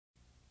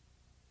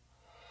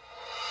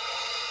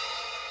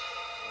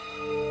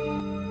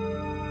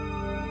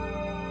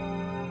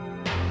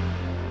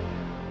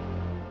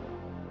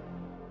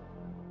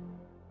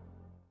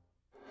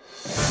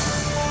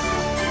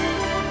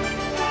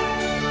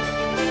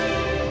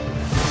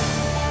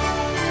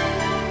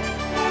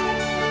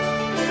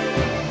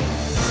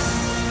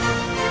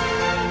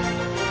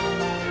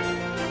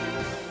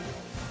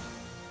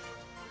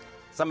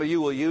Some of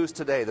you will use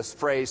today this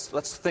phrase,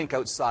 let's think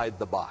outside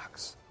the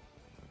box.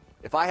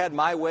 If I had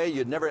my way,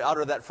 you'd never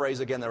utter that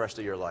phrase again the rest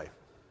of your life.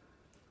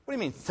 What do you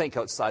mean, think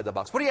outside the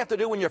box? What do you have to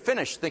do when you're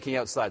finished thinking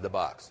outside the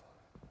box?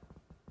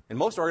 In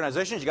most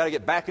organizations, you've got to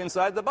get back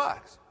inside the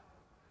box.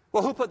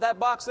 Well, who put that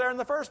box there in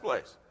the first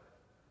place?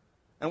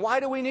 And why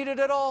do we need it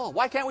at all?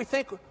 Why can't we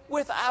think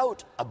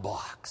without a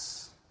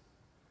box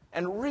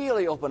and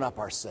really open up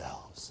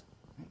ourselves?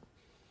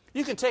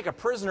 You can take a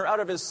prisoner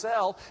out of his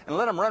cell and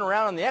let him run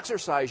around in the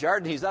exercise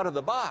yard and he's out of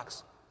the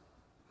box.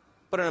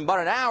 But in about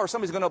an hour,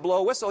 somebody's going to blow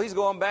a whistle, he's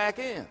going back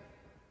in.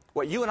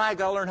 What you and I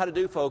got to learn how to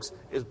do, folks,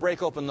 is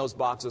break open those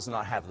boxes and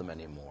not have them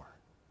anymore.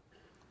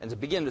 And to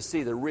begin to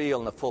see the real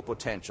and the full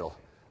potential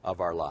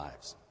of our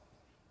lives.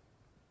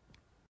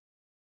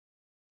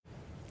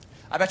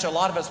 I bet you a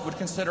lot of us would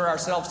consider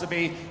ourselves to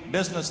be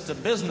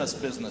business-to-business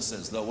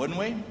businesses, though, wouldn't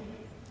we?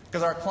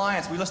 Because our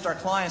clients, we list our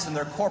clients in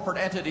their corporate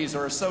entities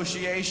or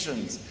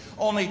associations.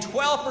 Only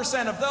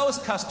 12% of those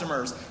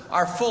customers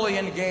are fully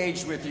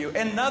engaged with you.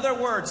 In other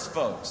words,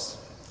 folks,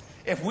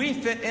 if we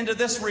fit into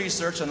this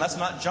research, and let's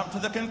not jump to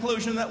the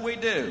conclusion that we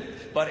do,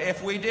 but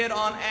if we did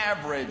on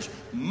average,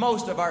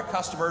 most of our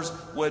customers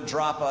would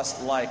drop us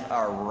like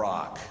a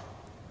rock.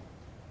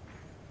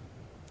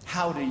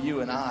 How do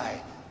you and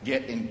I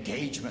get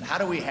engagement? How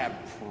do we have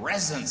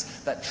presence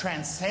that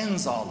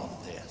transcends all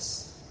of this?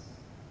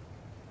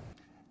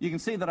 You can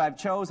see that I've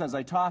chosen as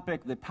a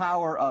topic the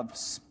power of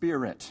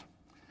spirit.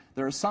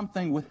 There is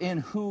something within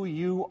who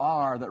you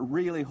are that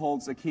really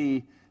holds the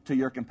key to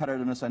your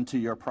competitiveness and to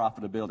your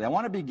profitability. I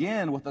want to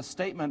begin with a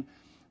statement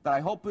that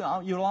I hope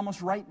you'll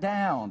almost write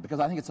down, because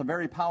I think it's a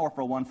very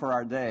powerful one for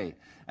our day.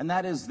 And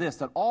that is this,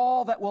 that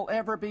all that will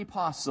ever be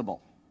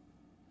possible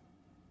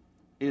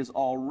is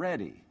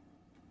already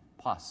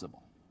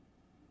possible.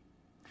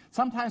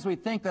 Sometimes we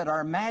think that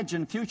our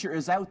imagined future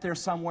is out there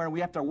somewhere and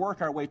we have to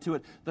work our way to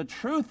it. The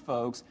truth,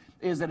 folks,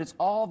 is that it's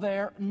all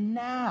there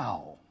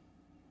now.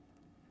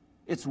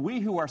 It's we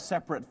who are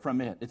separate from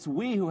it. It's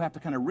we who have to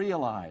kind of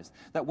realize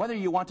that whether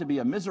you want to be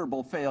a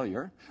miserable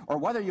failure or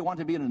whether you want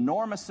to be an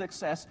enormous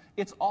success,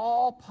 it's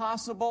all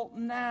possible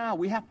now.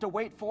 We have to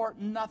wait for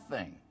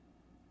nothing.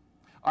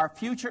 Our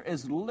future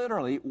is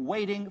literally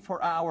waiting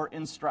for our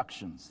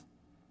instructions.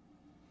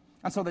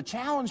 And so the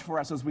challenge for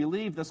us as we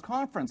leave this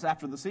conference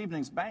after this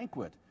evening's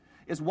banquet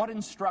is, what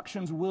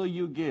instructions will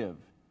you give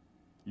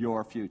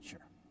your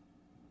future?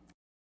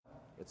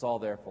 It's all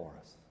there for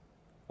us.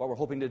 What we're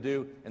hoping to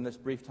do in this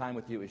brief time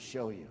with you is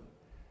show you.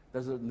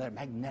 There's a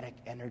magnetic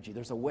energy.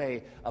 There's a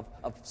way of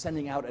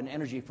sending out an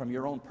energy from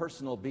your own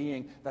personal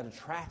being that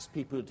attracts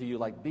people to you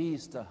like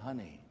bees to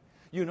honey.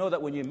 You know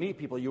that when you meet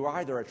people, you are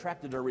either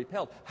attracted or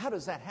repelled. How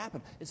does that happen?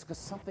 It's because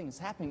something is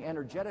happening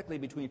energetically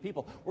between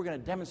people. We're going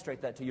to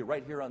demonstrate that to you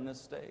right here on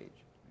this stage.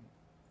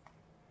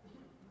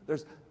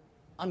 There's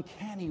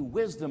uncanny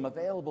wisdom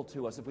available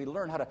to us if we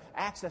learn how to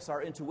access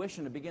our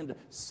intuition and begin to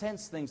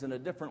sense things in a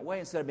different way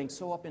instead of being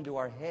so up into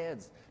our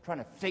heads trying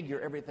to figure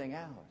everything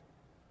out.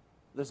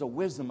 There's a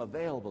wisdom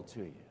available to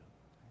you.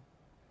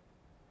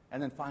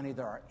 And then finally,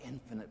 there are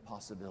infinite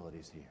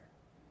possibilities here.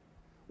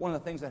 One of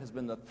the things that has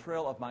been the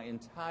thrill of my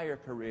entire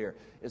career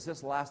is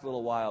this last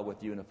little while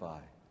with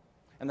Unify.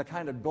 And the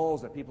kind of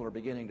goals that people are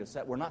beginning to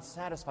set. We're not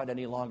satisfied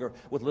any longer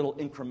with little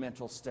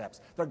incremental steps.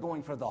 They're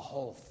going for the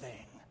whole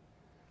thing.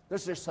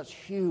 There's just such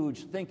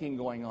huge thinking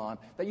going on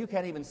that you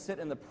can't even sit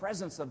in the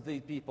presence of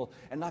these people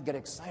and not get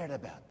excited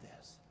about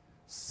this.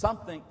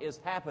 Something is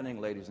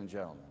happening, ladies and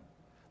gentlemen.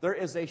 There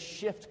is a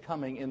shift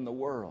coming in the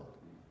world.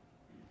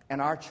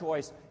 And our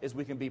choice is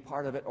we can be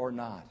part of it or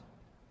not.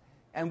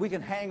 And we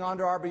can hang on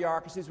to our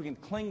bureaucracies, we can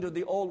cling to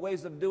the old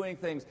ways of doing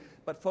things,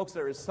 but folks,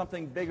 there is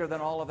something bigger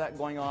than all of that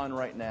going on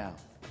right now.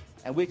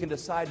 And we can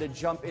decide to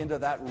jump into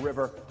that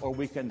river, or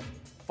we can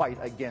fight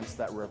against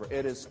that river.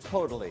 It is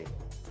totally,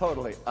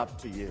 totally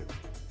up to you.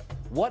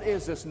 What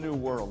is this new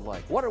world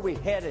like? What are we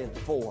headed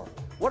for?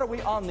 What are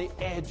we on the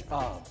edge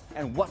of?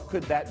 And what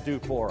could that do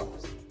for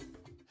us?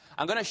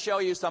 I'm going to show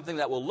you something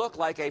that will look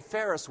like a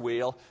Ferris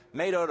wheel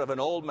made out of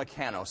an old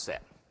Meccano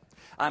set.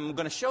 I'm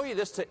going to show you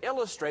this to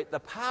illustrate the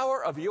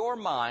power of your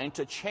mind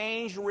to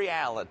change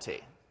reality.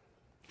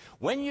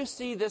 When you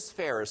see this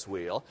Ferris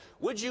wheel,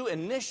 would you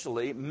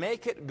initially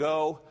make it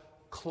go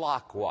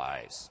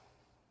clockwise?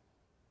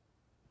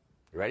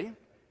 You ready?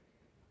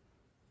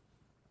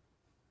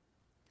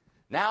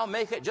 Now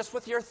make it, just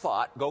with your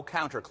thought, go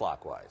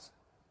counterclockwise.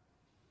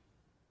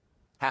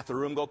 Half the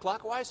room go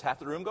clockwise, half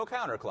the room go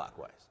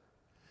counterclockwise.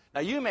 Now,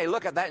 you may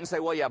look at that and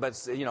say, well, yeah,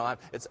 but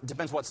it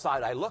depends what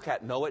side I look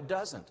at. No, it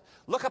doesn't.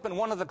 Look up in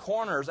one of the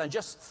corners and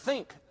just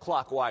think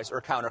clockwise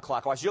or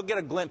counterclockwise. You'll get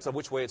a glimpse of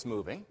which way it's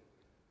moving.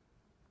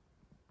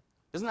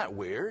 Isn't that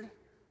weird?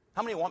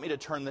 How many want me to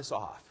turn this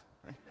off?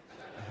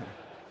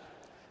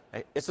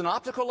 It's an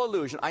optical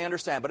illusion, I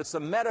understand, but it's a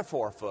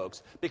metaphor,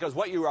 folks, because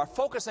what you are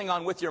focusing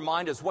on with your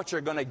mind is what you're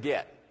going to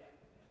get.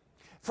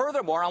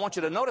 Furthermore, I want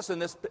you to notice in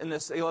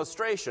this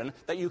illustration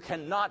that you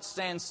cannot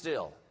stand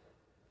still.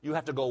 You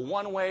have to go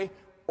one way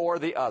or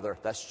the other.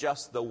 That's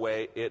just the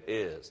way it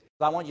is.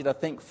 I want you to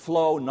think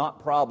flow,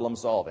 not problem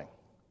solving.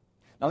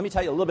 Now, let me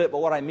tell you a little bit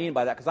about what I mean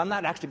by that, because I'm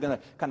not actually going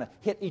to kind of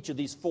hit each of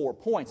these 4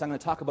 points. I'm going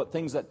to talk about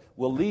things that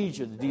will lead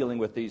you to dealing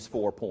with these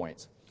 4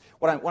 points.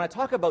 When I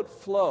talk about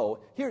flow,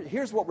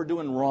 here's what we're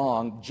doing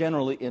wrong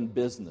generally in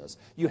business.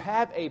 You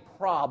have a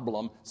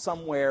problem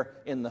somewhere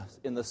in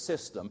the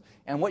system,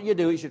 and what you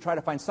do is you try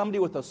to find somebody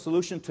with a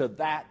solution to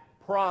that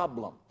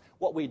problem.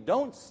 What we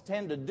don't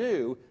tend to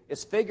do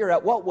is figure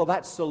out what will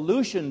that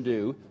solution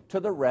do to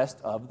the rest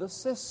of the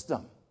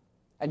system.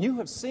 And you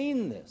have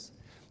seen this.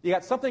 You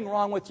got something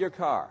wrong with your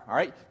car, all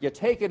right? You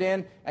take it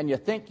in and you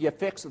think you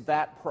fixed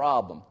that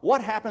problem.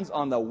 What happens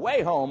on the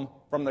way home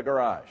from the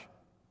garage?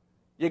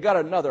 You got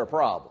another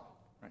problem.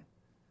 Right?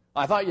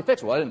 I thought you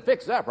fixed it. Well, I didn't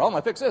fix that problem.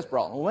 I fixed this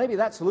problem. Well, maybe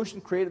that solution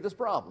created this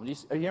problem. You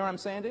hear what I'm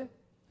saying to you?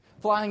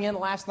 Flying in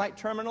last night,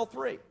 Terminal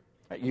 3.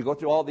 Right? You go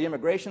through all the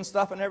immigration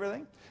stuff and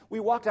everything.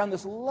 We walk down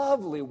this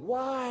lovely,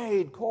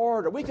 wide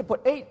corridor. We could put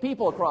 8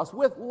 people across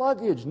with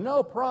luggage.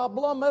 No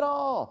problem at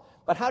all.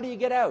 But how do you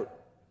get out?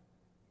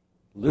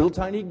 Little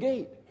tiny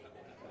gate.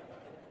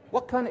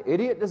 What kind of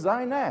idiot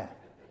designed that?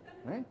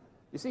 Right?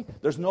 You see,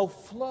 there's no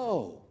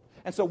flow.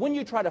 And so when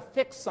you try to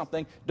fix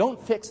something,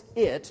 don't fix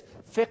it.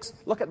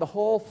 Look at the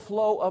whole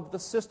flow of the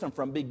system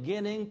from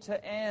beginning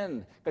to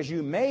end. Because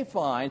you may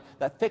find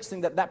that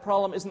fixing that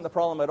problem isn't the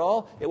problem at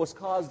all. It was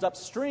caused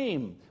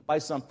upstream by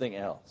something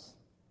else.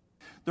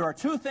 There are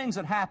 2 things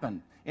that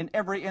happen in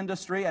every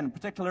industry, and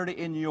particularly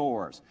in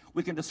yours.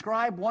 We can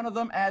describe one of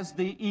them as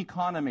the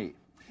economy.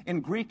 In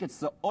Greek, it's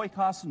the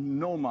oikos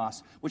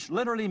nomos, which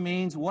literally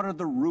means what are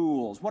the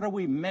rules? What are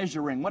we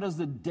measuring? What does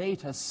the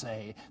data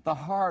say? The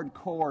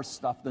hardcore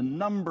stuff, the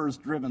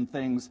numbers-driven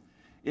things,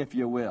 if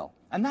you will.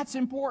 And that's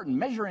important.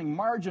 Measuring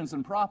margins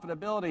and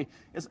profitability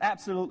is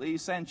absolutely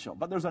essential.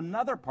 But there's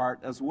another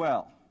part as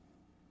well.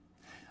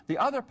 The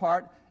other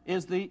part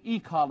is the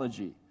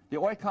ecology. The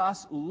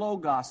oikos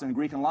logos in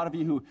Greek, and a lot of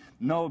you who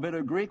know a bit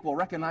of Greek will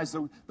recognize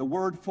the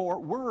word for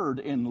word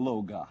in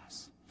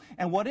logos.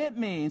 And what it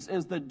means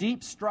is the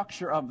deep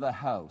structure of the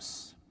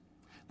house.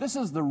 This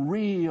is the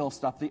real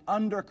stuff, the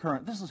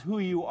undercurrent. This is who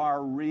you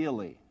are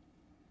really.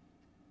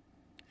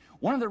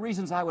 One of the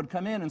reasons I would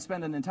come in and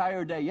spend an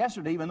entire day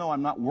yesterday, even though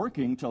I'm not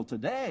working till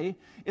today,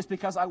 is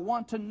because I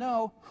want to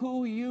know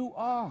who you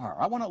are.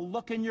 I want to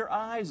look in your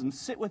eyes and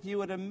sit with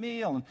you at a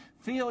meal and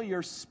feel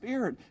your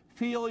spirit,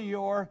 feel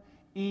your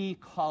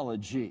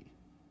ecology.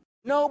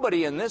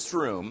 Nobody in this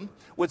room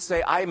would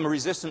say, I'm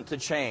resistant to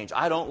change.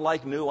 I don't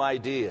like new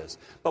ideas.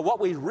 But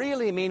what we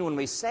really mean when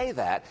we say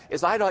that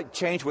is I like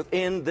change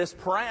within this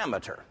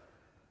parameter.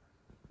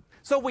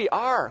 So we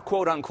are,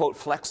 quote unquote,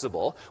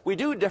 flexible. We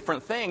do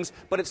different things,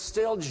 but it's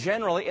still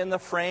generally in the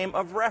frame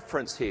of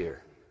reference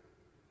here.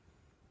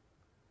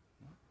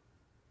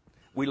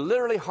 We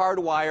literally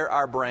hardwire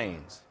our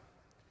brains.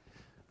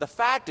 The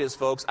fact is,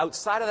 folks,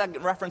 outside of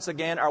that reference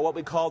again are what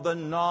we call the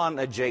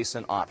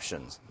non-adjacent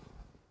options.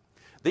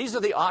 These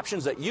are the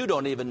options that you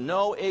don't even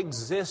know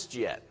exist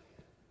yet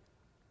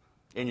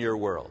in your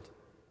world.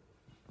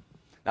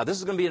 Now, this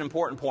is going to be an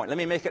important point. Let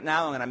me make it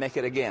now, and then I make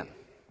it again.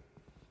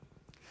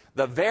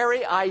 The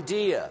very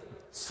idea,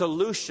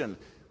 solution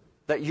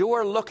that you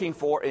are looking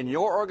for in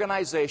your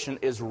organization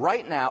is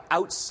right now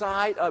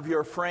outside of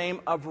your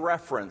frame of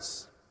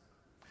reference.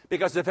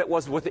 Because if it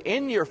was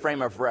within your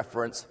frame of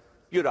reference,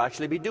 you'd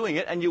actually be doing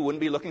it, and you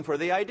wouldn't be looking for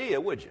the idea,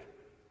 would you?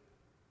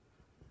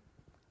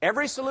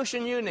 Every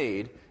solution you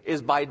need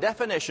is by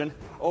definition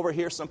over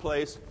here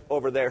someplace,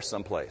 over there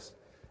someplace.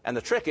 And the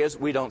trick is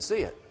we don't see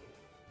it.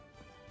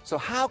 So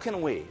how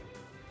can we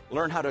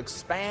learn how to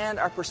expand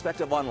our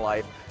perspective on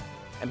life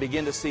and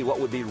begin to see what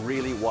would be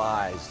really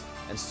wise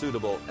and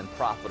suitable and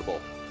profitable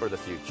for the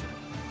future?